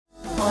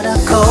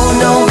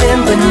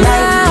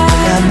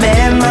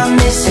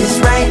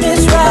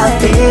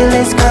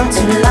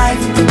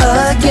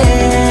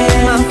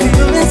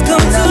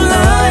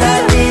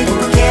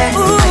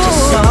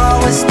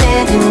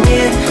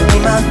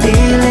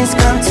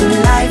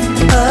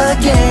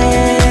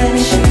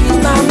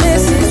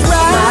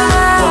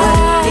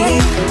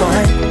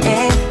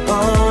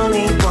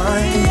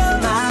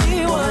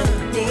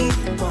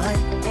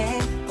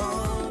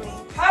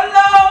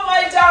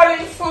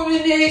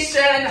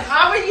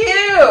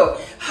you?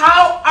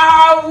 How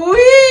are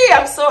we?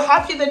 I'm so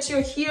happy that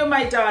you're here,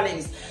 my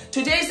darlings.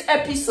 Today's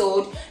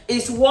episode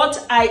is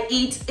what I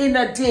eat in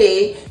a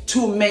day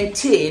to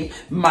maintain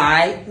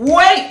my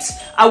weight.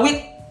 Are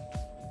we?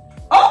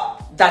 Oh,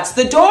 that's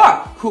the door.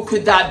 Who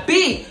could that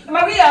be?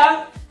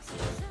 Maria?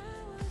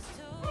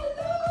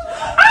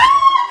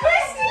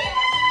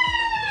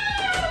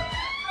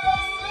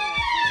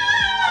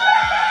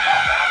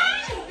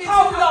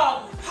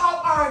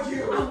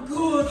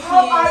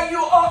 How are you?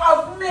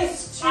 Oh, I've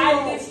missed you.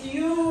 I miss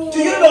you. Do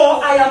you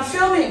know I am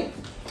filming?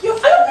 You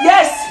film?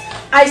 Yes.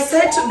 I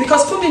said to,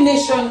 because Fumi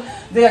Nation,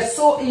 they are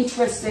so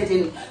interested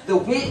in the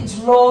weight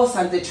loss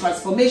and the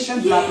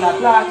transformation, blah, blah,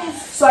 blah.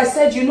 So I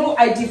said, you know,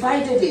 I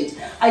divided it.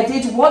 I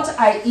did what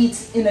I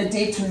eat in a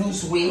day to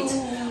lose weight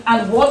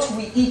and what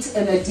we eat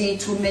in a day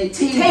to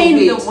maintain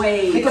the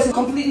weight. Because it's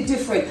completely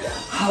different.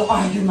 How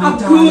are you, my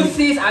darling? I'm good,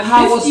 sis.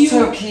 How was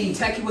Turkey?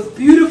 Turkey was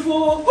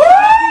beautiful.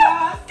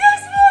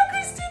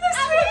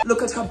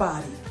 Look at her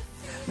body.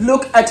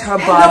 Look at her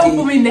body.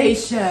 Hello, Fumi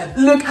Nation.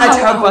 Look at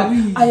her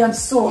body. I am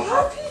so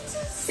happy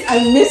to see.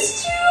 I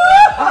missed you.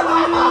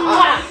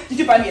 Did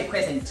you buy me a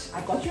present?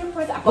 I got you a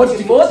present. I got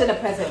you more than a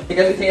present.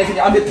 Everything.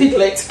 I'm a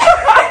piglet. I'm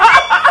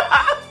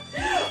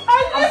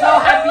so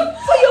happy.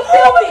 So you're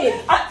filming.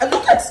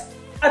 Look at.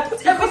 I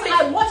put everything.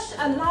 I watched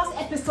a last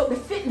episode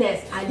with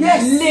fitness. I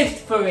lived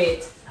for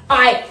it.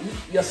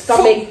 Your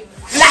stomach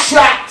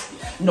flat.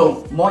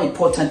 No, more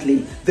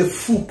importantly, the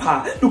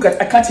fupa. Look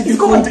at, I can't even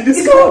go into this.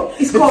 It's gone.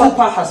 It's gone. The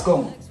fupa has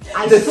gone.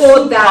 I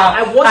saw that.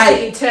 I watched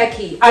it in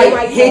Turkey.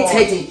 I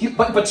hated it.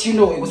 But you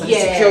know, it was an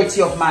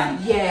insecurity of mine.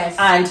 Yes.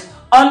 And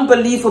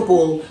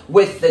unbelievable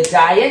with the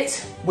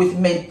diet, with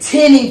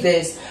maintaining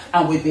this,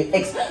 and with the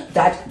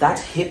that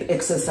hip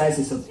exercise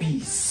is a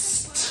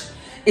beast.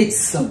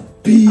 It's a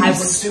beast. I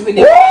was doing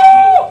it.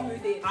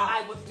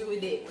 I was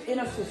doing it. In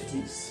her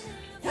 50s.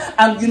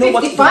 And you know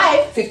 55.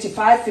 what?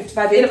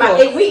 55 in about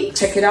 8 weeks.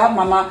 Check it out,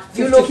 mama.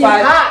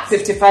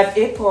 55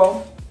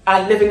 April.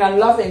 And living and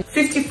loving.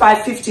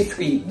 55,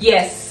 53.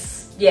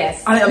 Yes.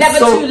 Never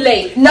too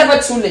late. Never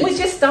too late. We're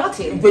just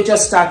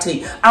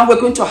starting. And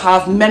we're going to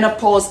have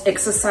menopause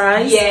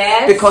exercise.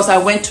 Yes. Because I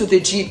went to the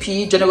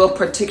GP, general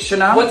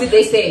practitioner. What did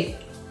they say?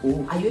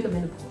 Oh, are you in the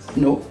menopause?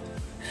 No.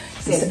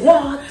 He said,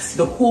 what?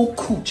 The whole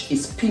cooch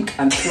is pink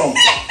and plump.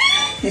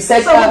 He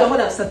said, so hold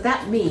on. So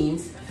that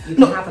means you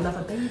can have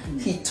another baby.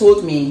 He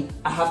told me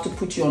I have to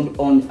put you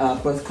on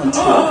birth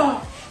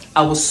control.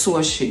 I was so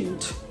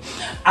ashamed.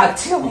 I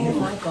tell you. Oh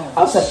my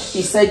God.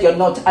 He said you're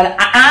not,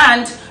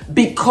 and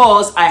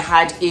because I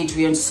had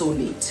Adrian so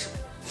late.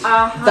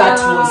 That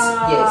was,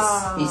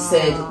 yes. He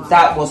said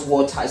that was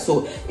what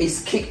so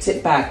it's kicked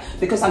it back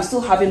because I'm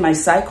still having my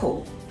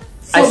cycle.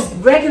 So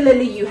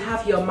regularly you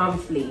have your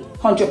monthly?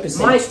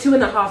 100%. Mine's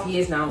 2.5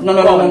 years now.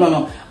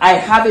 No. I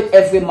have it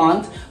every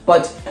month,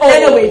 but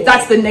anyway,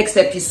 that's the next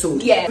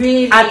episode. Yeah,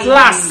 really. At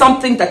last,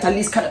 something that at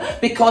least can,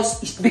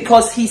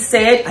 because he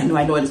said, I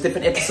know, it's a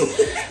different episode,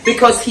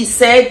 because he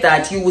said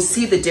that you will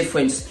see the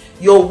difference.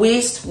 Your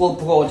waist will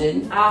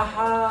broaden.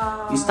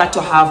 You start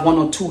to have 1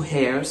 or 2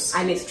 hairs.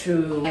 And it's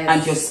true. Yes.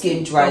 And your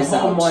skin dries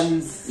out.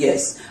 Hormones.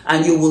 Yes.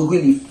 And you will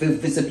really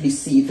visibly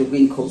see the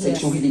wrinkles.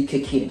 It will really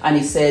kick in. And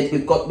he said,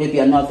 we've got maybe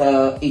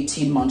another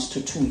 18 months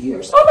to 2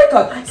 years. Oh my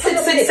God. Sit.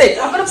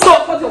 I'm going to put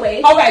your coat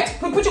away. All right.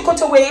 Put your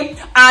coat away.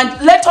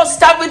 And let us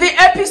start with the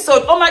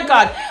episode. Oh my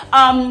God.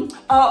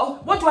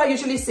 What do I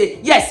usually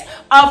say? Yes.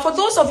 For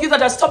those of you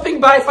that are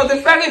stopping by for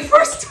the very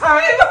first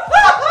time,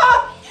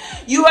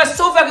 you are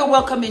so very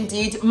welcome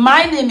indeed.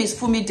 My name is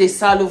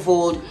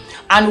Fumidesaluvold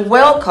and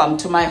welcome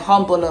to my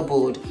humble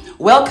abode.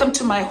 Welcome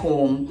to my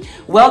home.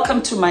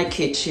 Welcome to my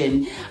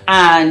kitchen.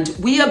 And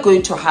we are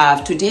going to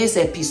have today's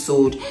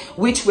episode,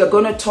 which we're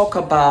going to talk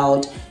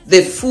about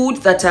the food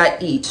that I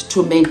eat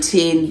to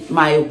maintain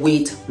my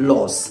weight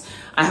loss.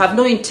 I have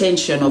no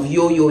intention of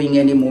yo-yoing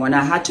anymore, and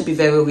I had to be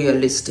very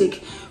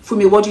realistic.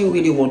 Fumi, what do you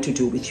really want to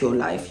do with your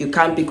life? You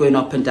can't be going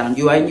up and down.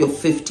 You are in your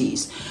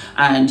 50s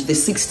and the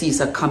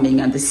 60s are coming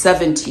and the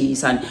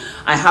 70s. And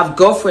I have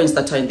girlfriends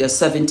that are in their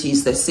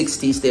 70s, their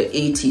 60s, their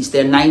 80s,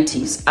 their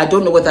 90s. I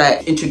don't know whether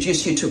I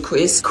introduced you to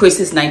Chris. Chris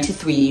is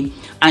 93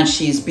 and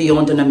she's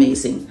beyond an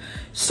amazing.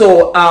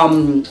 So I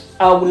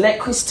will let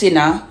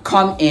Christina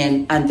come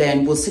in and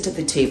then we'll sit at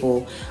the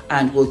table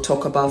and we'll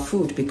talk about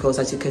food because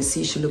as you can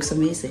see, she looks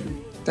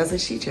amazing. Doesn't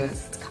she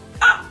just?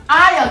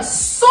 I am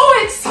so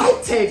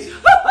excited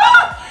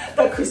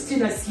that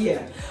Christina's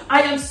here.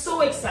 I am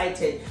so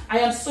excited. I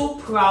am so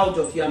proud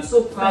of you. I'm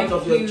so proud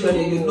of your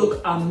journey. You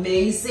look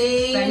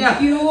amazing.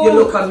 Thank you. You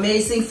look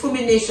amazing.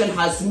 Fumi Nation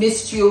has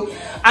missed you.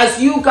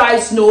 As you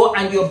guys know,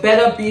 and you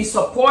better be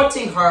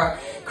supporting her,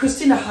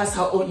 Christina has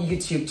her own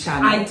YouTube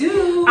channel. I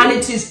do. And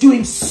it is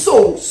doing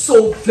so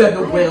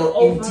very well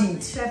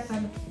indeed.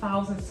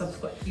 7,000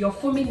 subscribers. Your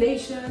Fumi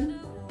Nation,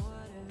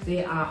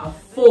 they are a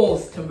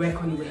force to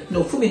reckon with.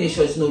 No, Fumi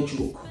Nation is no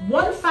joke.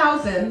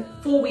 1,000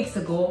 4 weeks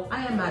ago,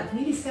 I am at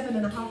nearly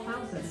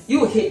 7,500.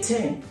 You hit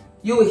 10.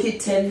 You will hit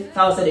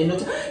 10,000 in no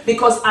time.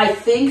 Because I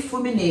think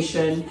Fumi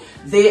Nation,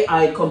 they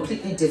are a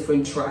completely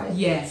different tribe.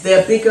 Yes.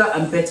 They're bigger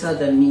and better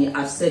than me.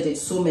 I've said it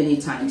so many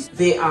times.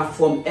 They are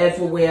from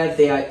everywhere.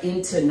 They are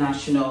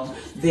international.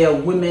 They are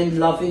women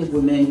loving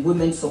women,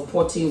 women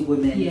supporting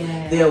women.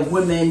 Yes. They are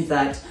women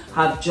that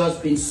have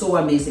just been so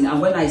amazing.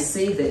 And when I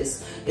say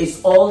this,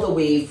 it's all the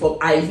way from,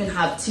 I even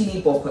have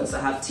teeny boppers.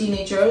 I have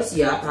teenagers,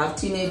 I have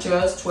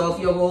teenagers,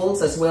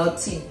 12-year-olds as well,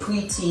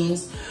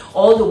 pre-teens,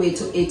 all the way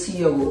to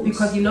 80-year-olds.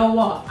 Because you know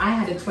what? I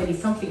had a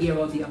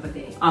 20-something-year-old the other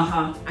day.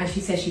 And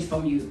she said she's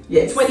from you.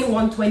 Yes.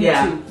 21, 22.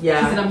 Yeah. She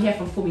said, I'm here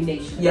from Fumi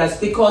Nation. Yes,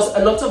 because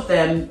a lot of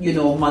them, you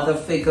know, mother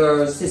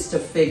figure, sister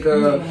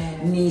figure,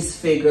 niece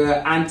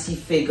figure, auntie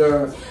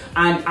figure.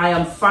 And I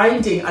am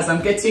finding, as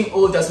I'm getting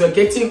older, as we're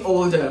getting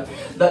older,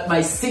 that my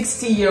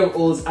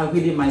 60-year-olds are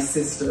really my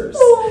sisters.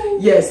 Ooh.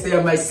 Yes, they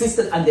are my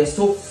sisters, and they're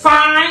so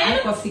fine.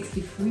 I've got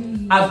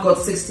 63. I've got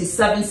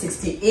 67,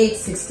 68,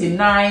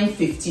 69,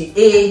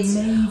 58.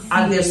 Amazing.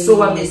 And they're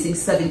so amazing.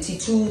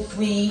 72,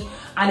 3.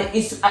 And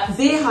it's,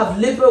 they have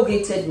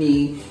liberated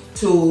me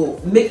to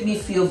make me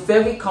feel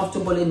very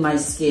comfortable in my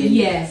skin.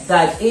 Yes.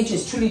 That age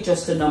is truly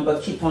just a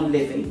number, keep on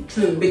living.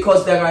 True.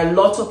 Because there are a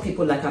lot of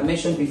people, like I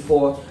mentioned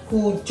before,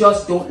 who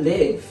just don't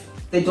live.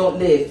 They don't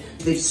live.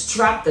 They've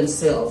strapped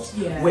themselves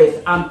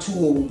with, I'm too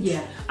old.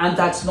 Yeah. And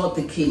that's not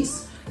the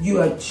case. You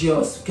are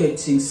just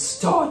getting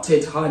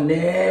started,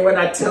 honey, when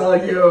I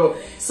tell you.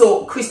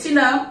 So,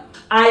 Christina,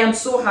 I am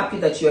so happy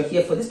that you're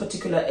here for this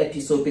particular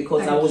episode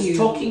because I was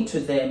talking to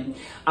them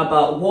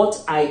about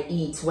what I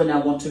eat when I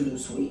want to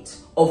lose weight,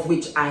 of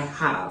which I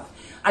have.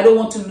 I don't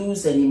want to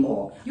lose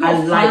anymore.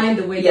 I like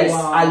the way you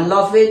are. I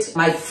love it.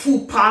 My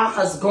fupa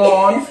has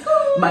gone.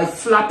 My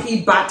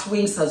flappy bat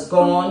wings has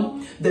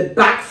gone. The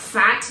back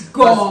fat has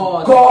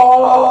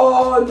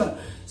gone.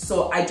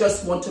 So I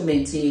just want to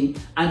maintain,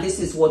 and this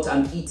is what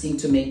I'm eating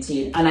to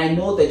maintain. And I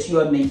know that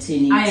you are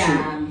maintaining too. I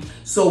am.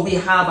 So we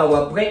have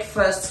our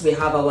breakfast, we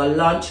have our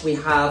lunch, we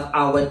have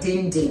our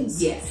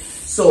ding-dings. Yes.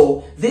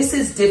 So this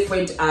is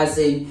different as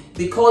in,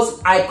 because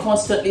I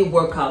constantly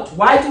work out.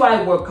 Why do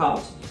I work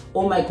out?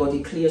 Oh my God,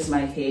 it clears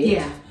my head.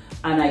 Yeah.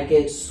 And I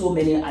get so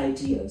many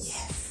ideas.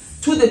 Yes.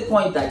 To the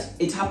point that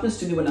it happens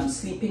to me when I'm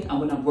sleeping and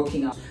when I'm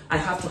working out. I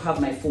have to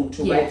have my phone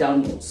to write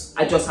down notes.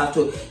 I just have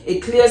to.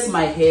 It clears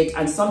my head,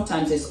 and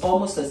sometimes it's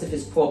almost as if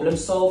it's problem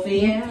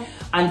solving. Yeah.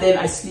 And then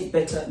I sleep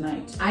better at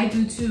night. I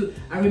do too.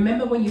 I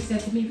remember when you said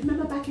to me,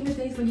 remember back in the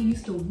days when you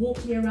used to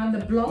walk me around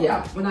the block?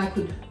 Yeah. When I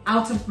could,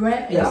 out of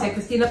breath, and you said,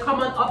 Christina,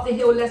 come on up the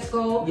hill, let's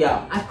go.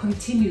 Yeah. I've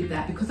continued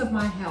that because of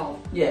my health.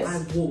 Yes.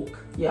 I walk.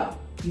 Yeah.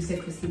 You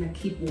said, Christina,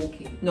 keep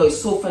walking. No,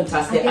 it's so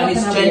fantastic. And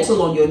it's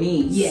gentle on your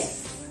knees. Yes.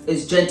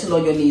 It's gentle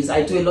on your knees.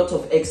 I do a lot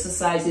of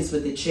exercises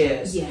with the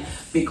chairs. Yes.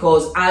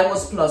 Because I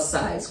was plus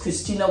size.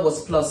 Christina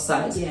was plus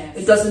size. Yes.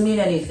 It doesn't mean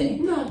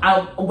anything. No.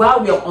 And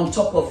while we're on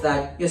top of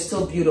that, you're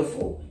still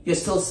beautiful. You're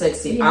still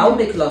sexy. Yeah. I'll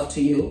make love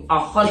to you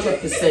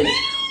 100%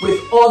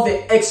 with all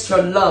the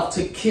extra love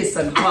to kiss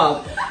and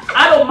hug.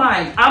 I don't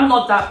mind. I'm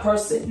not that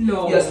person.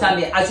 No. You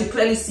understand me? As you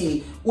clearly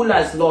see, Ula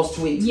has lost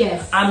weight.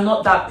 Yes. I'm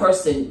not that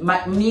person.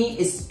 Me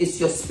is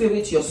your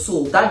spirit, your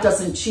soul. That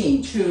doesn't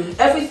change. True.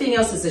 Everything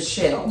else is a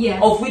shell.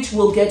 Yes. Of which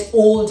we'll get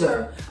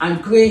older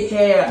and grey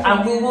hair,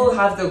 and we will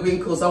have the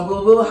wrinkles, and we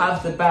will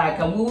have the back,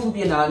 and we will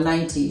be in our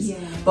 90s. Yeah.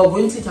 But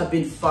wouldn't it have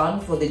been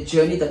fun for the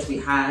journey that we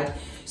had?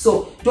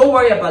 So don't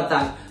worry about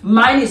that.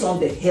 Mine is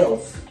on the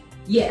health.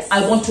 Yes.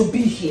 I want to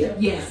be here.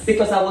 Yes.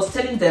 Because I was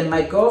telling them,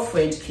 my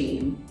girlfriend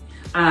came,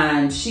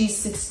 and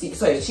she's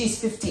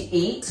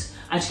 58,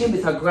 and she came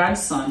with her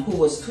grandson, who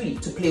was 3,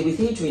 to play with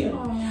Adrian.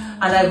 Aww.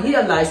 And I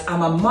realized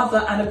I'm a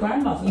mother and a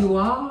grandmother. You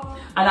are.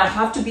 And I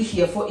have to be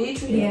here for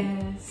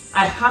Adrian. Yes.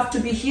 I have to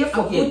be here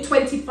for him.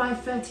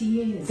 25, 30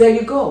 years. There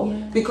you go.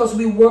 Yeah. Because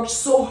we worked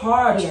so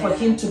hard for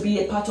him to be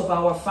a part of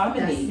our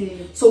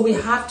family. So we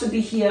have to be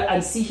here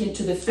and see him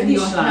to the finish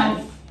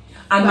line.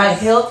 And my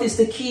health is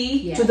the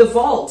key to the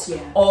vault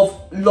of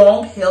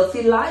long,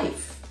 healthy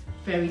life.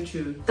 Very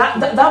true.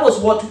 That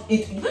was what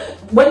it,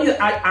 when you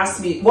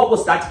asked me, what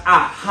was that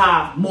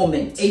aha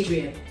moment?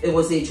 Adrian. It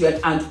was Adrian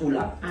and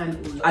Ula.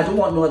 I don't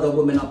want no other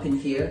woman up in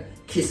here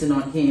kissing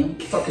on him,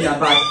 talking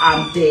about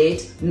I'm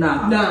dead.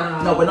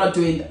 Nah. No, we're not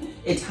doing that.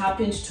 It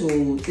happened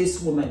to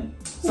this woman,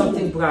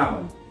 something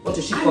brown. What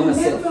does she call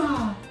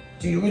herself?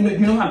 Do you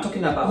know what I'm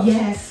talking about?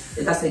 Yes.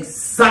 That's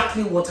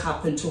exactly what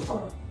happened to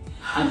her.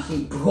 And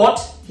he brought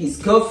his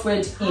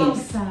girlfriend in. How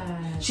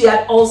sad. She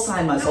had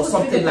Alzheimer's or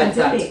something like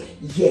that.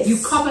 Yes.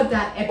 You covered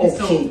that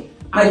episode. Okay.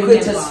 My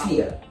greatest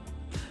fear.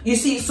 You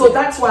see, so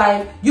that's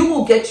why you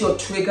will get your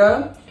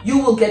trigger, you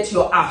will get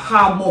your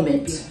aha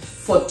moment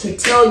to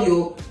tell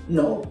you,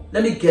 no,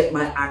 let me get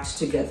my act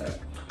together.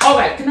 All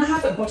right, can I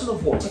have a bottle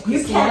of water, Christina?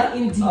 You can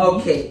indeed.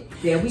 Okay.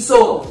 There we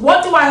go.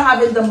 What do I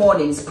have in the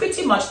mornings?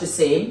 Pretty much the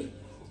same.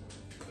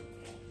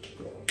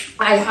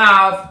 I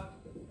have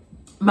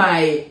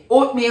my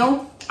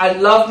oatmeal. I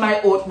love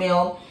my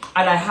oatmeal.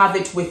 and I have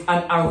it with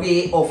an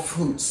array of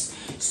fruits.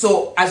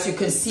 So as you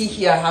can see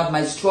here, I have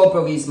my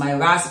strawberries, my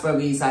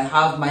raspberries, I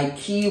have my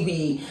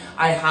kiwi,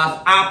 I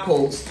have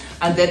apples,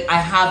 and then I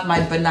have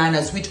my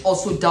bananas, which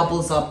also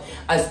doubles up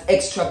as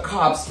extra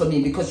carbs for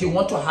me, because you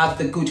want to have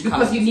the good carbs.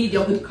 Because you need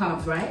your good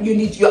carbs, right?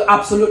 You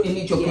absolutely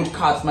need your good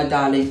carbs, my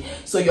darling.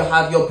 So you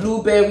have your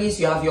blueberries,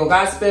 you have your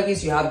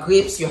raspberries, you have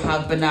grapes, you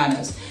have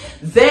bananas.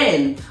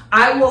 Then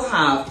I will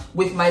have,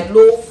 with my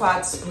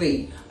low-fat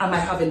spray, I might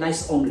have a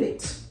nice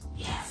omelette.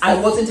 Yes. I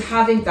wasn't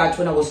having that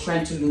when I was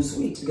trying to lose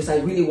weight, because I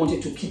really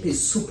wanted to keep it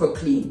super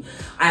clean.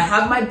 I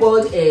have my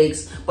boiled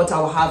eggs, but I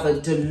will have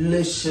a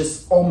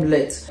delicious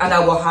omelette, and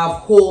I will have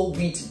whole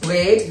wheat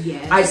bread.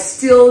 Yes. I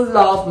still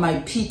love my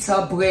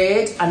pita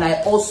bread, and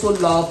I also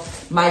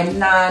love my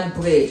naan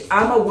bread.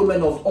 I'm a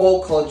woman of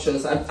all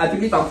cultures. I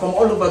believe I'm from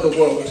all over the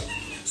world.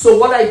 So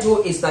what I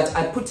do is that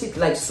I put it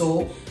like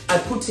so. I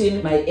put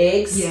in my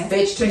eggs,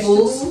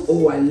 vegetables.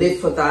 Oh, I live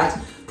for that.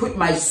 Put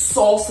my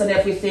sauce and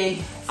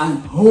everything,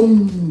 and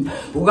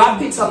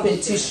wrap it up in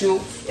tissue.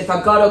 If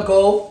I gotta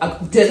go,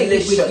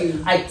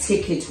 delicious. I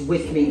take it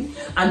with me.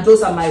 And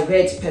those are my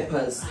red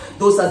peppers.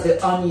 Those are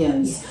the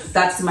onions. Yes.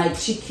 That's my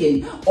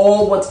chicken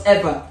or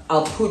whatever.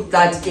 I'll put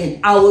that in.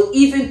 I will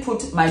even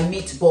put my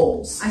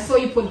meatballs. I saw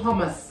you put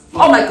hummus.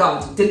 Oh my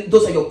God,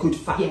 those are your good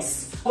fats.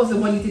 Yes. What was the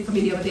one you did for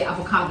me the other day?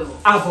 Avocado.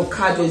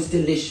 Avocado is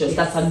delicious. Yes.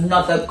 That's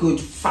another good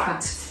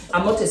fat.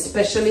 I'm not a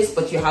specialist,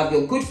 but you have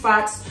your good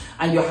fats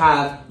and you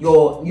have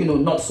your,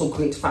 not so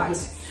great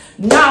fats.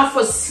 Now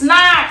for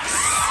snacks.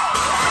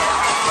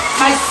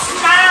 My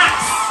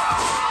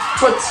snacks.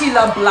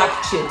 Tortilla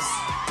black chips.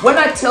 When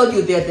I tell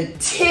you they're the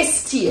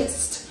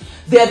tastiest,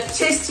 they're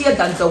tastier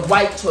than the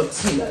white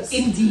tortillas.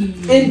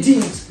 Indeed.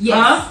 Indeed.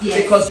 Yes,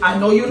 yes. Because I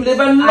know you live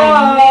and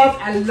love.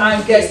 And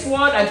guess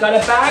what? I got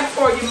a bag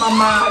for you,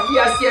 mama.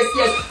 Yes, yes,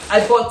 yes.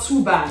 I bought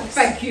 2 bags.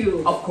 Thank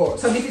you. Of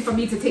course. So this is for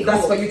me to take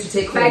That's home. for you to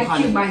take home, Thank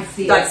honey. you, my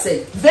sis. That's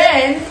it.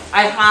 Then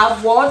I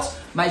have what?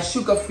 My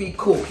sugar-free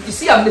Coke. You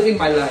see, I'm living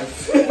my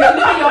life. You're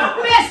living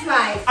your best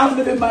life. I'm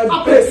living my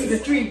best in the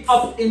streets.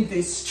 Up in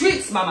the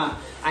streets, mama.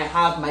 I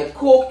have my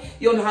Coke.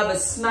 You don't have a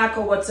snack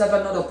or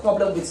whatever, not a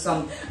problem with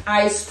some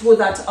ice. Throw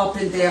that up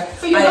in there.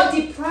 So you're not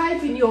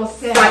depriving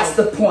yourself. That's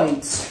the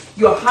point.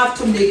 You have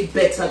to make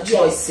better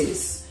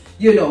choices.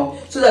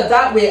 So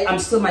that way I'm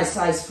still my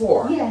size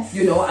 4. Yes.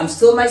 I'm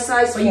still my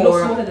size 4. But you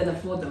look smaller than a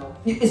 4 though.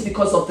 It's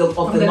because of the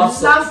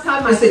muscle. Last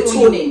time it's the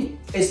toning.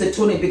 It's the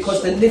toning,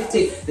 because the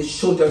lifting, the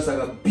shoulders are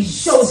a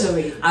beast.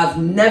 Shouldering. I've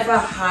never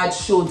had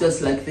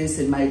shoulders like this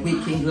in my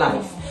waking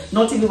life.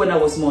 Not even when I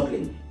was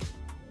modeling.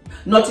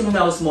 Not even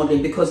when I was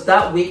modeling, because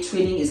that weight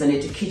training is an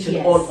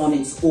education all on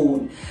its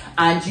own.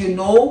 And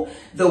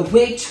the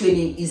weight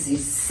training is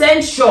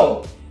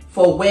essential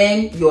for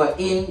when you're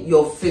in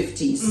your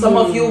 50s. Some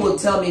of you will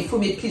tell me,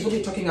 Fumi, please, what are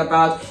you talking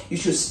about? You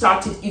should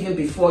start it even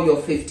before your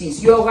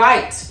 50s. You're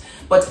right.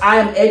 But I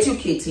am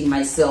educating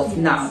myself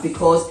now,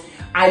 because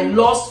I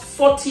lost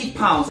 40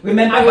 pounds.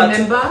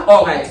 Remember?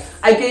 All right.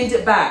 I gained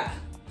it back.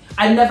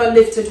 I never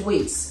lifted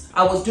weights.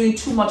 I was doing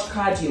too much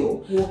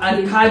cardio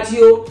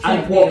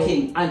and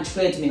walking and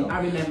treadmill. I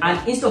remember.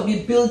 And instead of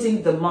me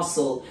building the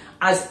muscle,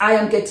 as I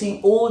am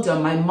getting older,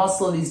 my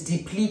muscle is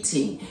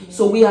depleting.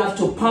 So we have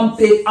to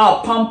pump it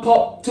up, pump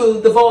up to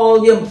the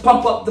volume,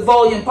 pump up the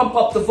volume, pump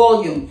up the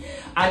volume.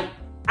 And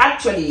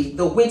actually,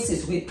 the weight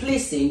is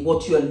replacing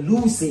what you're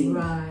losing.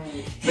 Right.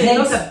 But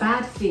it's not a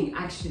bad thing,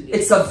 actually.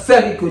 It's a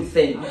very good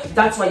thing. Okay.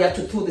 That's why you have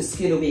to throw the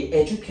scale away.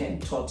 Educan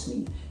taught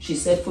me. She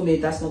said, for me,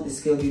 that's not the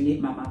scale you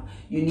need, mama.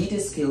 You need a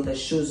scale that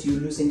shows you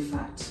losing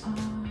fat.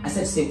 I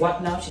said, say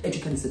what now?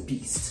 Educan is a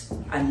beast.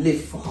 I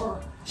live for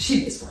her.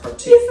 She lives for her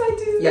too. Yes, I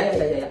do.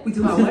 Yeah. We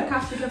do our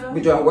workouts together.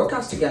 We do our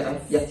workouts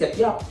together.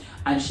 Yep.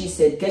 And she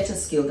said, get a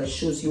scale that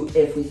shows you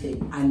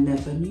everything. I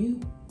never knew.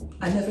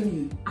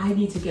 I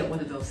need to get one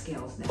of those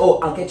scales now. Oh,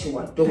 I'll get you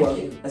one. Don't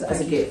worry.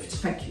 As a gift.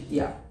 Thank you.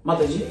 Yeah.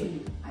 Mother's Day.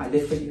 I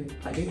live for you.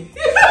 I do.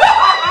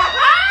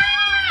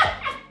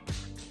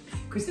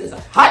 Christina's a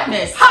hot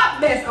mess.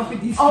 Up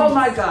with these Oh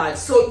my God.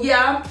 So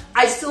yeah,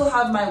 I still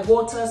have my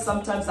water.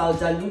 Sometimes I'll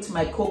dilute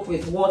my Coke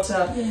with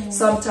water.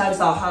 Sometimes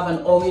I'll have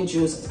an orange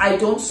juice. I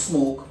don't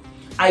smoke.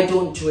 I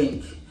don't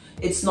drink.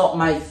 It's not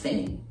my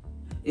thing.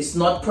 It's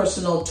not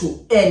personal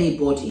to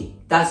anybody.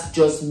 That's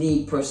just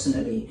me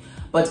personally.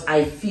 But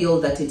I feel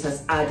that it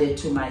has added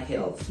to my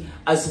health,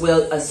 as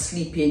well as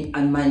sleeping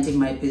and minding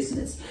my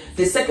business.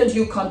 The second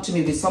you come to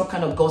me with some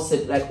kind of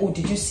gossip, like, oh,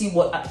 did you see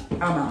what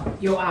I'm out?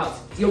 You're out.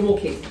 You're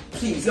walking.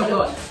 Please, you're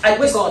gone.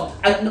 We're gone.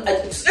 I'm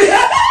gone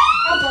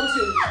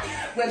too.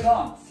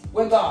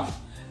 We're gone.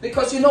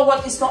 Because you know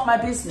what? It's not my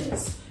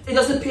business. It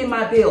doesn't pay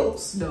my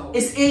bills. No.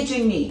 It's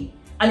aging me.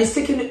 And it's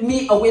taking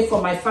me away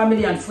from my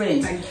family and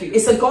friends. Thank you.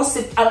 It's a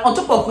gossip. And on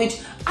top of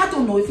which, I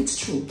don't know if it's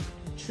true.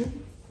 True.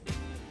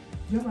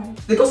 You're right.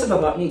 They gossip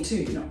about me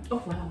too,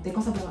 Oh wow, they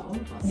gossip about all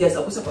of us. Yes,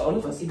 they gossip about all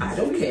of us. I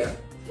don't care.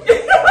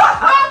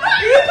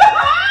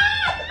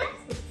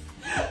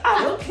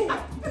 I don't care.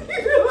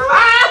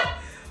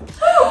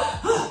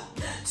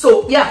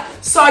 So yeah,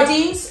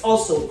 sardines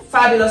also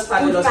fabulous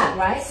fat,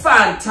 right?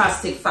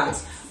 Fantastic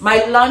fats.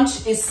 My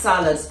lunch is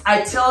salads.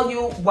 I tell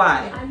you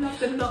why. I love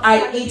the nuts.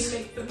 I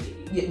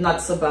eat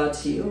nuts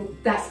about you.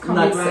 That's coming,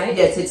 nuts, right?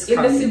 Yes, it's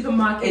coming. In the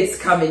supermarket. It's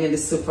coming in the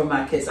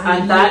supermarkets.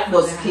 And that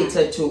was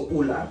catered to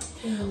Ula.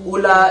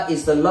 Ula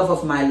is the love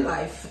of my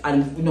life.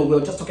 And you know, we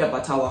were just talking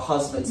about our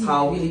husbands,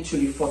 how really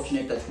truly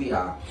fortunate that we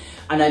are.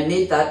 And I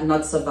made that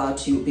nuts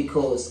about you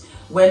because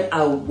when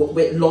I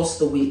lost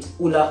the weight,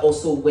 Ula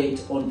also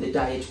went on the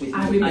diet with me.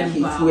 I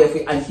remember.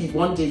 And he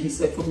one day he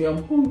said, "For me,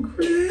 I'm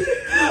hungry."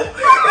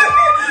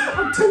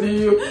 I'm telling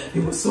you, he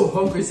was so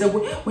hungry. He said,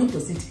 "When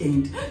does it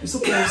end?" It's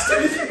okay, I'm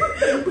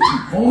still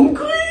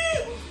hungry.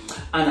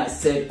 And I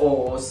said,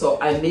 oh, so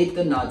I made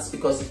the nuts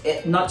because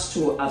nuts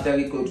too are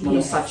very good,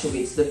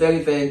 monosaturates. They're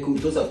very, very good.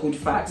 Those are good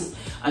fats.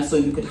 And so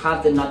you could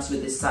have the nuts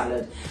with the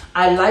salad.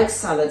 I like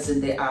salads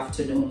in the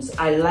afternoons.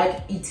 I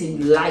like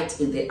eating light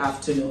in the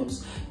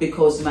afternoons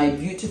because my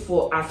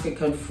beautiful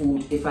African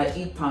food, if I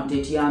eat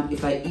pounded yam,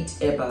 if I eat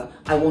eba,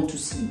 I want to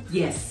sleep.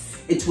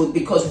 Yes. It will,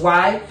 because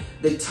why?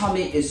 The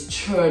tummy is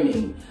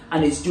churning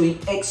and it's doing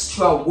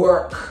extra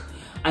work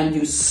and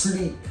you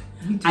sleep.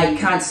 I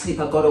can't sleep,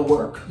 I gotta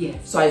work.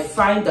 Yes. So I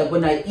find that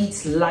when I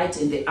eat light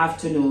in the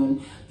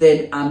afternoon,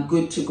 then I'm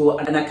good to go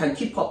and I can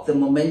keep up the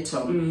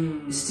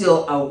momentum,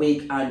 still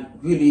awake and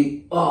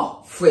really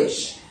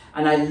fresh.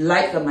 And I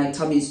like that my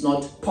tummy is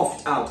not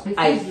puffed out.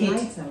 I eat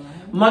lighter,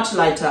 right? Much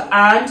lighter,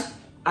 and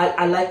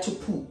I like to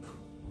poop.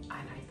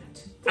 I like that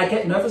too. I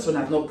get nervous when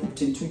I've not pooped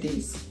in 2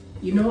 days.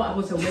 You know, I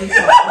was away for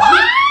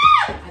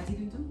I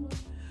didn't do one.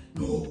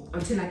 No.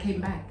 Until I came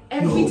back.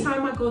 Every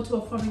time I go to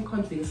a foreign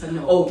country, it's a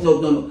no. Oh,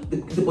 no.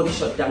 The body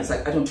shut down. It's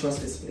like, I don't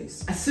trust this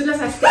place. As soon as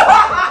I stepped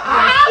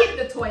I hit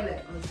the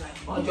toilet, I was like,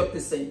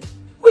 100%.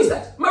 Who is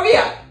that?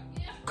 Maria.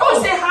 Come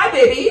and say hi,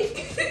 baby.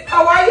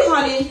 How are you,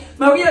 honey?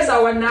 Maria is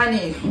our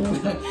nanny.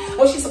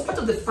 Oh, she's a part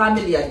of the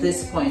family at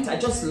this point. I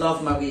just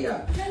love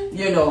Maria.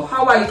 You know,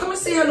 how are you? Come and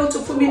say hello to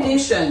Fumi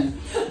Nation.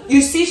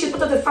 You see, she's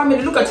part of the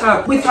family. Look at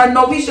her with her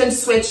Norwegian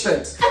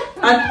sweatshirt.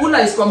 And Ula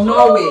is from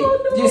Norway.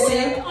 Oh, Do you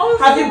see?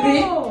 Have you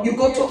been? You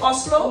go to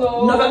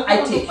Oslo? No. I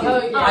take you.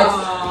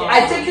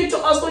 I take you to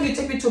Oslo, you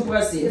take me to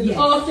Brazil. Yes.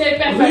 Okay,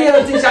 perfect.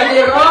 Rio de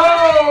Janeiro.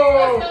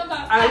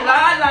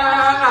 Alala.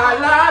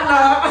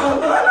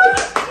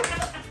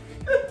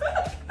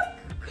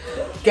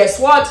 Guess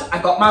what? I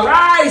got my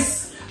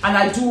rice and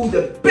I do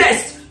the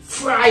best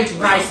fried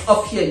rice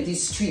up here in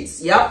these streets.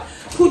 Yeah.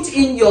 Put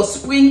in your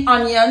spring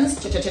onions,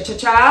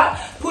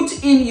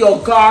 put in your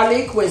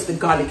garlic. Where's the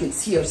garlic?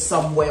 It's here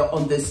somewhere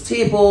on this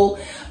table.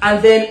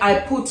 And then I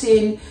put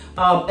in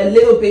a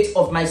little bit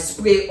of my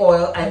spray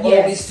oil. I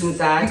always do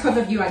that. Because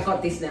of you, I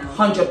got this now.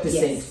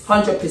 100%,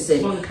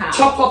 100%.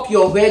 Chop up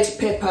your red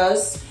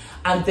peppers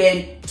and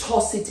then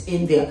toss it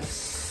in there.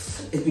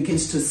 It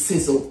begins to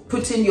sizzle.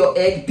 Put in your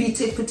egg,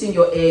 beat it, put in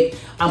your egg,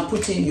 and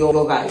put in your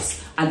rice.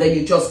 And then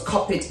you just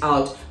cup it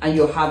out, and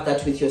you have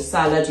that with your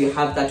salad. You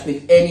have that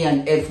with any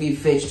and every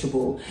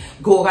vegetable.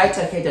 Go right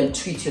ahead and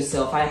treat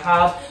yourself. I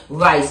have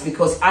rice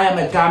because I am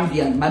a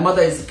Gambian. My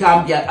mother is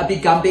Gambian, a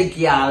big Gambian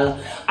girl.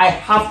 I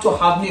have to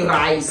have my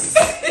rice.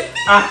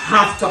 I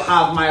have to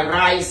have my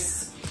rice.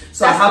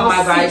 So that's I have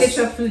my rice.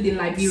 Signature food in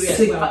Liberia as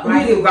well,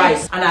 right? Really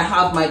rice. And I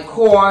have my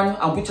corn,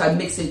 which I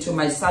mix into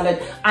my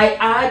salad. I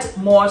add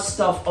more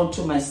stuff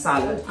onto my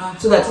salad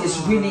so that it's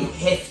really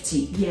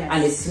hefty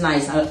and it's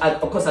nice. And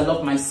of course, I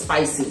love my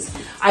spices.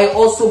 I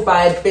also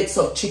buy bits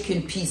of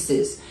chicken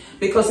pieces.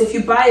 Because if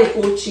you buy a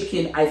whole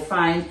chicken, I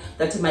find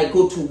that it might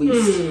go to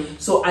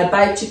waste. So I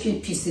buy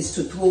chicken pieces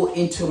to throw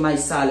into my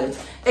salad.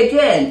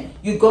 Again,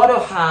 you gotta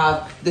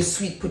have the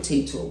sweet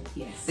potato.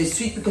 Yes. The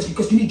sweet, because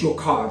you need your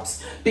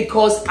carbs.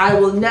 Because I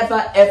will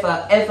never,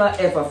 ever, ever,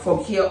 ever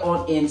from here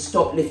on in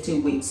stop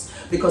lifting weights.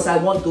 Because I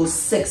want those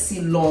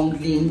sexy, long,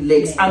 lean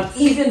legs. Yes. I'm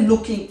even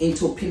looking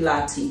into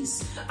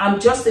Pilates. I'm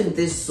just in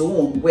this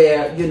zone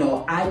where, you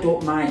know, I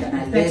don't mind. And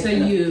I live.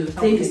 You.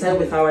 I think it's that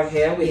with our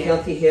hair, with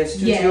Healthy Hair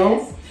Studio.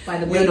 Yes. By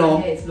the way,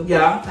 my hair is looking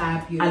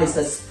fabulous. And it's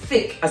as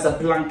thick as a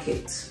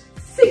blanket.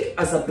 Thick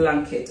as a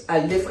blanket.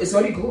 I live, it's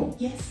already grown.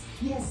 Yes,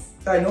 yes.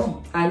 I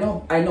know.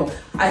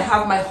 I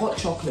have my hot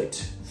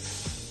chocolate.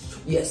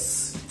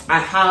 Yes. I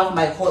have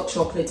my hot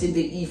chocolate in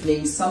the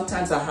evening.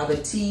 Sometimes I have a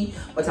tea,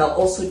 but I'll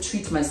also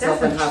treat myself.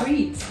 That's a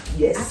treat.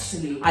 Yes.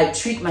 Actually. I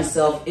treat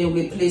myself in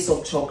replace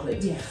of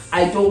chocolate. Yes.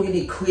 I don't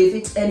really crave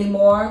it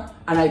anymore.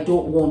 And I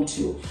don't want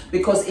to,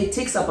 because it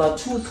takes about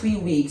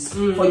 2-3 weeks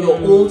for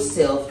your old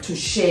self to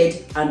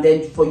shed and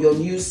then for your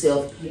new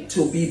self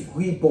to be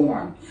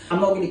reborn. I'm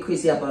not really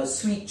crazy about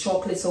sweet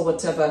chocolates or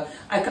whatever.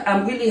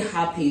 I'm really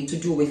happy to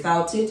do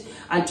without it.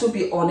 And to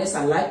be honest,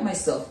 I like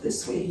myself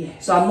this way.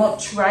 Yes. So I'm not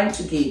trying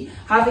to gain.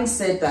 Having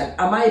said that,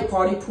 am I a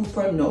party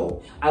pooper?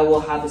 No. I will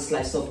have a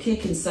slice of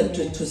cake instead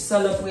to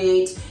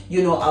celebrate.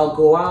 You know, I'll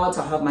go out,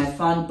 I'll have my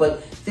fun.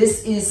 But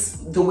this is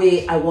the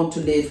way I want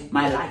to live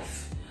my life.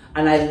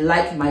 And I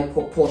like my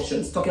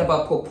proportions. Talking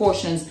about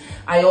proportions,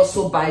 I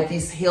also buy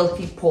these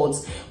healthy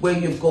pods where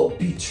you've got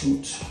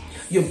beetroot,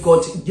 you've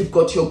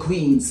got your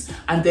greens,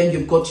 and then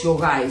you've got your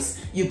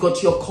rice, you've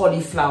got your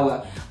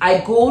cauliflower.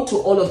 I go to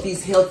all of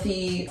these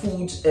healthy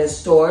food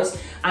stores,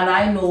 and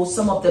I know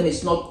some of them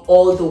is not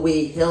all the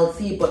way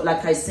healthy, but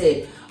like I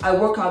said, I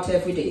work out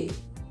every day.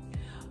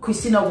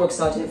 Christina works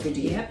out every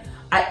day. Yep.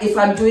 If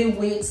I'm doing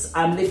weights,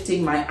 I'm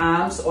lifting my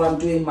arms, or I'm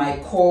doing my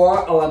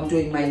core, or I'm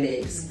doing my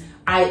legs.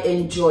 I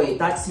enjoy it.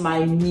 That's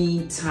my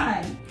me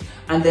time.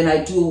 And then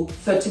I do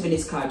 30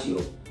 minutes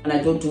cardio, and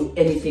I don't do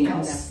anything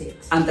else. That's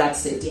it. And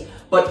that's it. Yeah.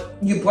 But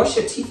you brush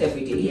your teeth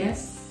every day.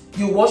 Yes.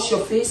 You wash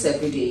your face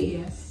every day.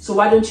 Yes. So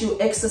why don't you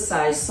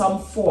exercise some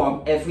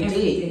form every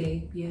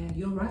day? Yeah,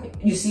 you're right.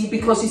 You see,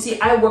 because you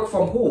see, I work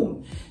from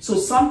home. So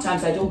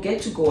sometimes I don't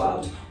get to go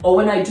out. Or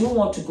when I do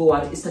want to go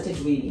out, it started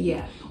raining.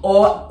 Yeah.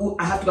 Or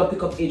I have to go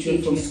pick up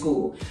Adrian from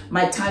school.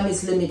 My time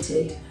is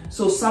limited.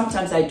 So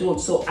sometimes I don't.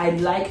 So I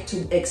like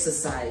to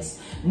exercise.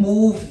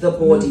 Move the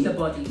body. Move the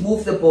body.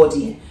 Move the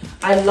body.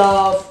 I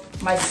love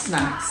my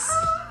snacks.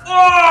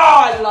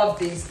 Oh, I love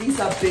these. These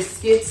are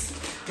biscuits.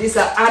 These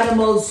are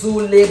Animal Zoo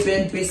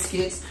Leben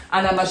biscuits.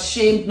 And I'm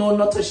ashamed, no,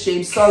 not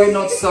ashamed, sorry,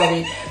 not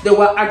sorry. They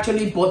were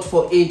actually bought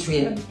for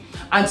Adrian.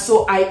 And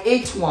so I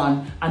ate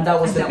one, and that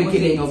was the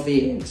beginning of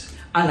the end.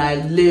 And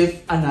I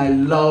live and I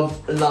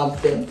love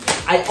them.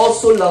 I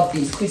also love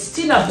these.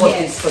 Christina bought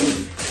these for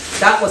me.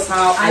 That was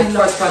how I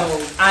first found.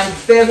 And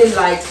very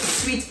light,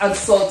 sweet and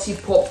salty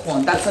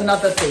popcorn. That's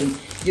another thing.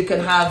 You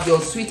can have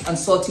your sweet and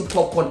salty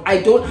popcorn. I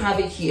don't have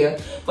it here,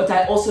 but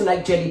I also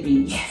like jelly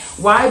beans. Yes.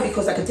 Why?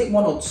 Because I can take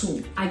one or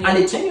two. And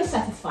you're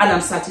satisfied. And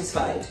I'm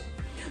satisfied.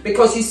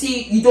 Because you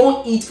see, you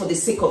don't eat for the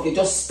sake of, you're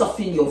just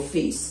stuffing your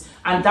face.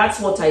 And that's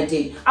what I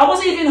did. I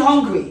wasn't even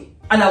hungry,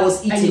 and I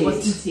was eating. And you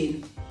was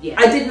eating. Yeah.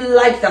 I didn't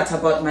like that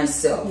about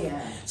myself.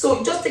 Yeah.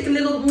 So just take a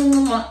little,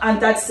 and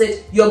that's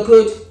it. You're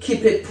good.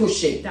 Keep it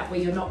pushing. That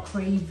way you're not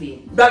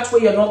craving. That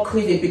way you're not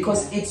craving,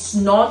 because it's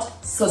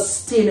not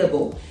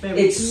sustainable.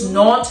 It's true.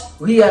 not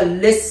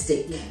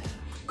realistic. Yeah.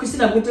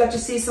 Christina, would you like to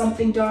say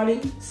something,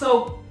 darling?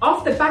 So,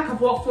 off the back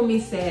of what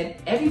Fumi said,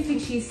 everything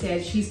she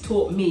said, she's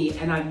taught me,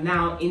 and I'm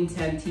now in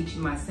turn teaching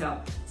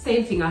myself.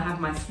 Same thing, I have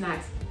my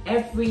snacks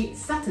every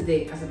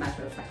Saturday, as a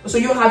matter of fact. So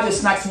you have your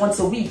snacks once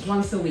a week?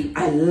 Once a week.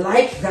 I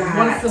like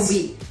that. Once a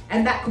week.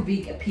 And that could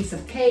be a piece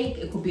of cake,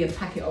 it could be a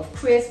packet of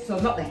crisps, so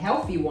not the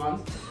healthy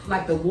ones,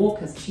 like the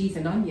Walker's cheese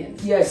and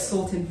onions. Yes.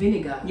 Salt and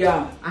vinegar.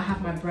 Yeah. I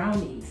have my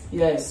brownies.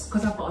 Yes.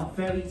 Because I've got a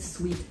very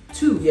sweet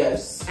tooth.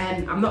 Yes.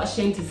 And I'm not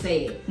ashamed to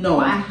say it. No.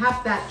 But I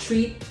have that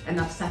treat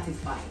and I'm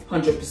satisfied.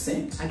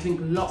 100%. I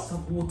drink lots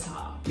of water.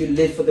 You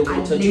live for the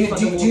water. Do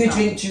you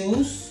drink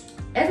juice?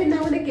 Every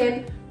now and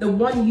again, the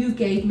one you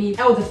gave me,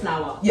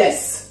 elderflower.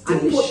 Yes. I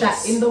put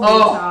that in the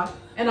water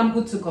and I'm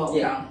good to go.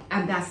 Yeah.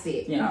 And that's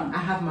it. Yeah. I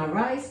have my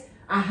rice.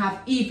 I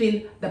have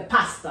even the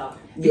pasta.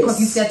 Because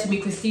you said to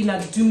me,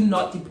 Christina, do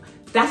not.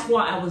 That's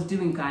what I was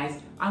doing, guys.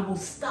 I will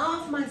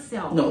starve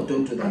myself. No,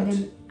 don't do that. And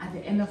then at the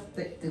end of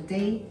the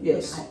day,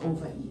 I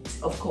overeat.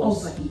 Of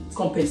course. Overeat.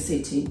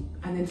 Compensating.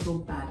 And then feel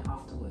bad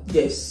afterwards.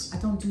 Yes. I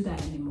don't do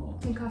that anymore.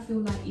 I think I feel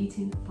like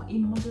eating, but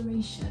in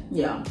moderation.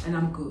 Yeah. And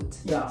I'm good.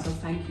 Yeah. So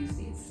thank you,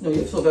 sis. No,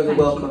 you're so very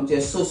welcome.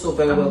 You're so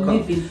very welcome.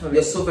 Living for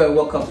you're so very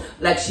welcome.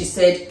 Like she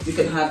said, you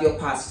can have your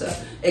pasta.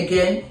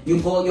 Again,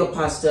 you boil your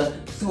pasta,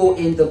 throw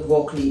in the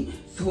broccoli,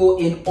 throw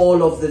in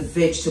all of the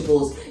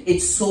vegetables.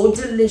 It's so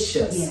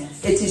delicious.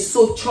 Yes. It is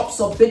so chops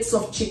of bits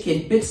of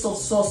chicken, bits of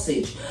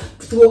sausage.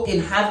 Throw in,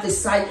 have the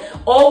side.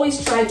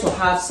 Always try to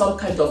have some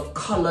kind of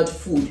colored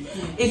food.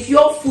 Yes. If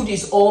your food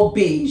is all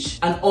beige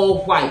and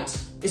all white,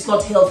 it's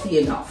not healthy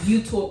enough.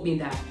 You taught me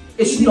that.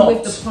 It's even not.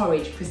 With the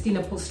porridge,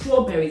 Christina put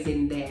strawberries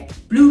in there,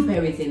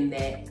 blueberries in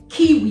there,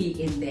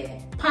 kiwi in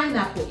there,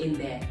 pineapple in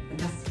there, and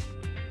that's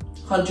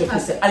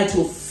 100%, and it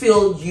will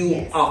fill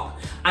you up.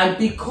 And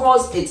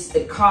because it's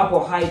a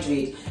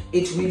carbohydrate,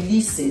 it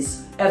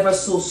releases ever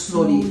so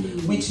slowly,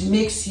 which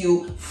makes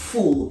you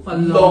full for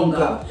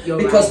longer.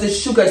 Because the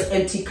sugar is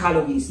empty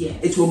calories.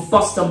 It will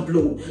bust and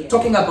blow.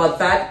 Talking about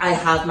that, I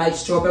have my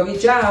strawberry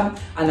jam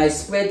and I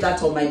spread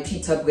that on my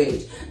pita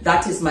bread.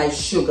 That is my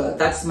sugar.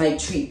 That's my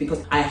treat,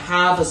 because I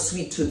have a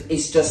sweet tooth.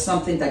 It's just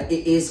something that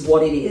it is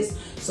what it is.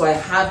 So I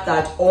have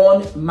that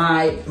on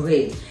my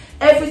bread.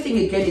 Everything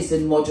again is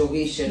in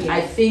moderation.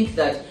 I think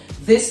that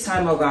this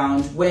time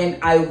around, when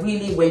I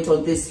really went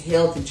on this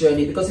health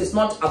journey, because it's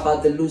not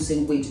about the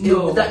losing weight.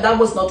 No. That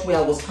was not where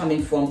I was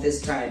coming from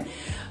this time.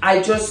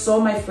 I just saw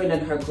my friend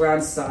and her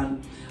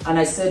grandson, and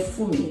I said,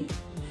 Fumi,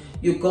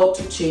 you got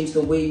to change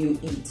the way you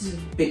eat,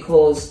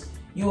 because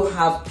you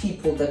have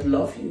people that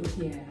love you.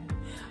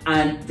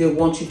 And they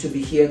want you to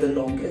be here the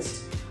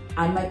longest.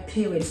 And my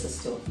parents are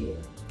still here.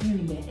 They're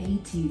in their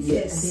 80s.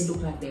 Yes. And they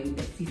look like they're in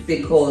their 50s.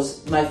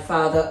 Because my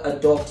father, a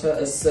doctor,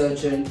 a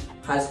surgeon,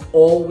 has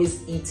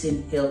always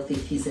eaten healthy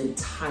his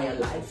entire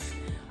life.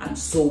 And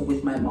so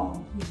with my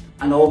mom.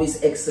 And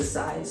always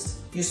exercised.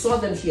 You saw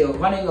them here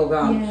running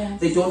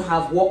around. They don't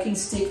have walking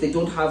stick. They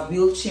don't have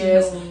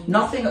wheelchairs.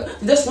 Nothing.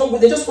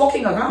 They're just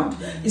walking around.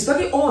 It's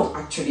very odd,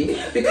 actually,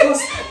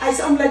 because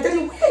I'm like,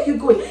 Daddy, where are you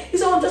going? He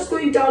said, I'm just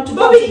going down to.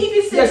 Bobby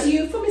even said to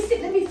you,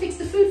 "Fumi, let me fix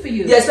the food for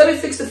you. Yes, let me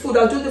fix the food.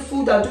 I'll do the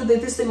food. I'll do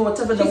this thing or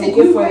whatever. Then we'll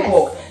go for a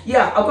walk.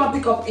 Yeah, I'll go and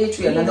pick up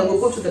Adrian and then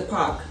we'll go to the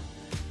park.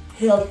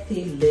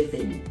 Healthy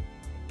living.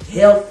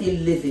 Healthy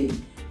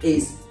living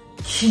is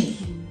key.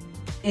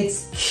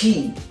 It's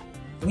key.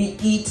 We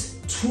eat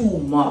too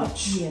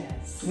much.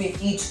 Yes. We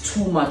eat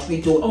too much.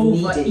 We don't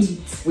need Overeat.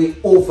 it. We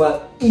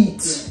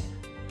overeat. Yeah.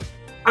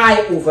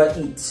 I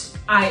overeat.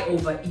 I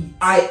overeat.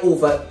 I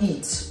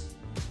overeat.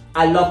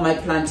 I love my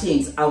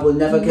plantains. I will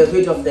never get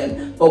rid of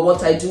them. But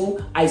what I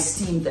do, I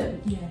steam them.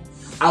 Yes.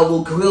 I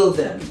will grill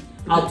them.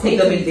 I'll put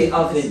them in the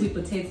oven. Sweet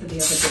potato the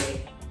other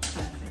day.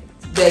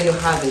 Perfect. There you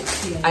have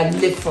it. Yeah. I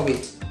live for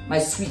it. My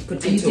sweet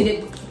potato. And you did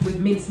it with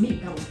minced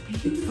meat. That was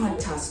beautiful.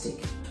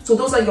 Fantastic. So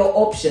those are your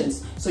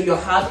options. So you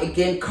have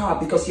again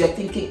carb because you're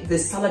thinking the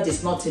salad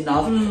is not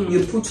enough.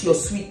 You put your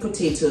sweet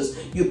potatoes,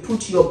 you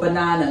put your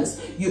bananas,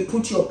 you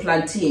put your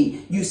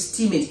plantain, you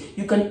steam it.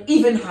 You can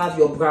even have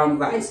your brown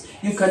rice.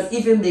 You can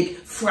even make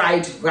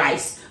fried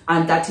rice,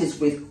 and that is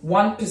with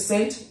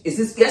 1%. Is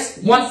this yes?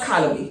 1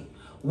 calorie.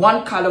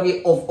 1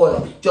 calorie of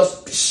oil.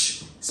 Just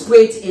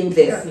spray it in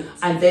there,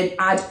 and then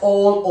add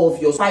all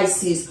of your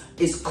spices.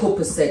 Is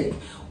copacetic.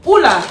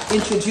 Ula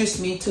introduced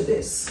me to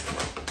this.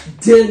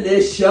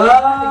 Delicious.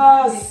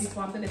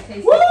 I'm gonna taste it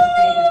today before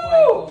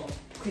I go.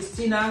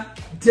 Christina,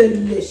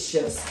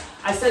 delicious.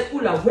 I said,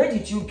 Ula, where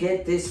did you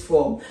get this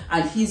from?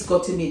 And he's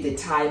gotten me the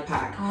Thai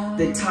pack.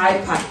 The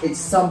Thai pack, it's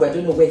somewhere. I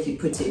don't know where he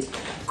put it.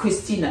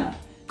 Christina,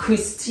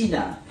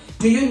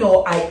 do you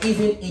know I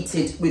even eat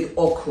it with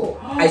okra?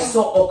 I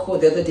saw okra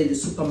the other day in the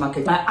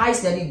supermarket. My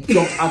eyes nearly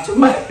jumped out of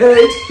my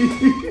head.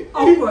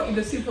 Okra in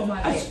the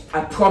supermarket.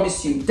 I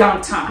promise you,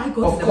 downtown. I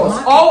go of to the course,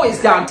 market.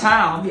 always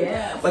downtown.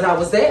 Yeah. But I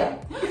was there.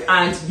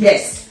 And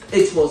yes,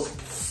 it was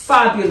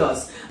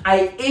fabulous.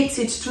 I ate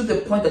it to the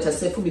point that I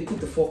said, Fumi, put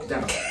the fork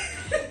down.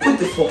 Put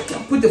the fork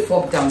down. Put the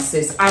fork down,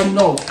 sis. I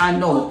know.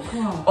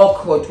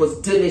 Okra, it was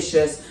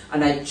delicious.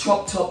 And I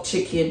chopped up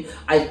chicken.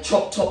 I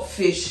chopped up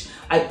fish.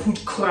 I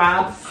put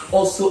crab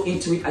also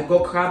into it. I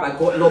got crab, I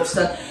got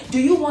lobster. Do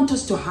you want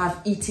us to have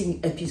eating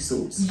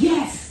episodes?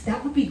 Yes,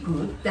 that would be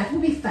good. That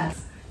would be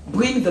fast.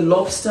 Bring the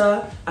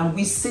lobster and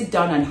we sit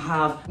down and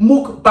have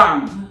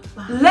mukbang.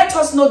 Let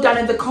us know down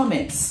in the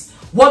comments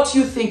what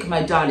you think,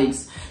 my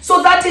darlings.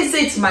 So that is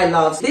it, my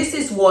loves. This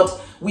is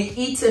what we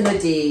eat in a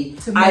day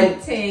to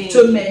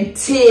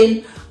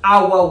maintain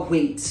our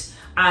weight.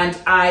 And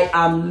I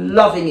am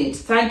loving it.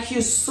 Thank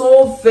you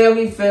so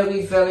very,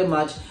 very, very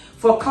much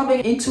for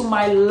coming into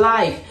my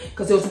life,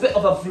 because it was a bit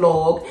of a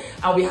vlog,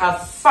 and we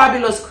have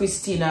fabulous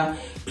Christina.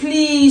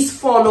 Please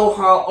follow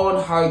her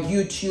on her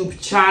YouTube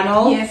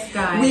channel. Yes,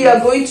 guys. We are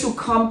going to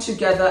come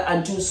together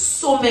and do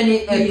so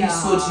many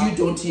episodes you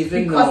don't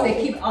even know. Because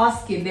they keep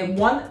asking, they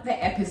want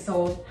the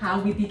episode how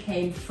we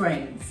became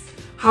friends.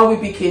 How we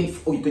became,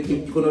 oh, you're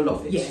going to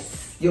love it. Yes.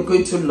 You're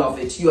going to love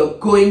it. You are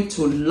going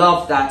to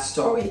love that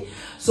story.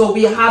 So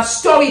we have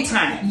story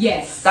time.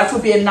 Yes. That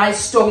would be a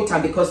nice story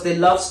time because they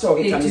love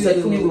story time. They you said,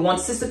 Fumi, we want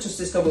sister to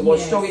sister, we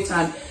want story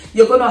time.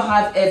 You're going to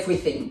have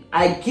everything.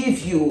 I give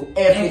you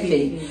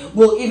everything.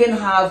 We'll even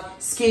have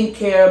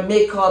skincare,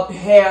 makeup,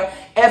 hair,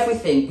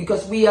 everything,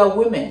 because we are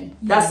women.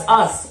 That's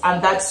us,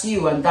 and that's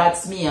you, and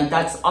that's me, and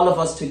that's all of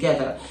us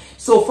together.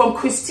 So from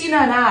Christina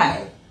and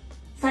I,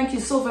 thank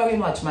you so very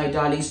much, my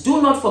darlings.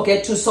 Do not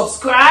forget to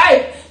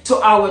subscribe to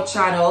our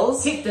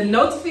channels. Hit the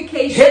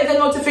notification. Hit the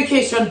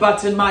notification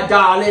button, my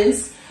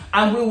darlings.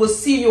 And we will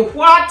see you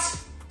what?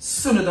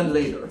 Sooner than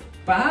later.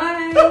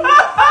 Bye.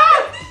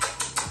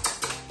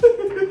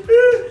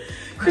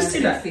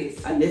 Christina,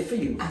 I live for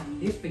you. I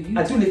live for you.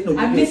 I do live for you.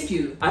 I missed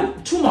you.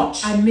 Too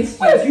much. I missed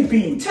you. Where have you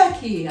been?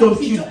 Turkey.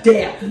 Don't you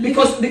dare.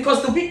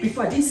 Because the week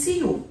before I didn't see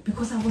you.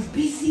 Because I was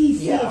busy.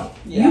 Yeah.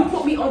 You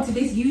put me onto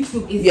this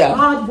YouTube. It's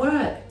hard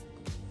work.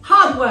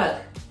 Hard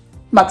work.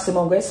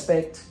 Maximum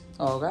respect.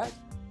 All right.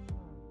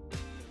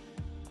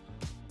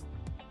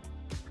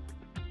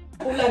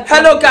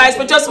 Hello guys,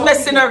 we're just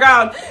messing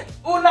around.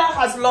 Ula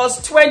has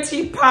lost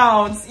 20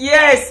 pounds.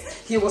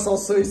 Yes, he was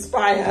also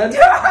inspired.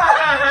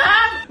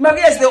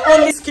 Maria is the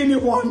only skinny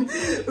one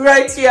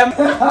right here.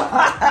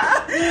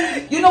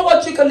 You know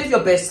what? You can live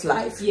your best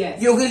life.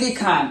 Yes. You really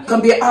can. You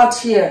can be out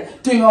here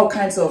doing all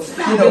kinds of,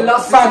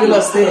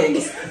 fabulous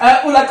things.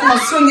 Ula, come on,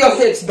 swing your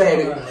hips,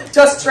 baby.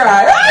 Just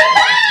try.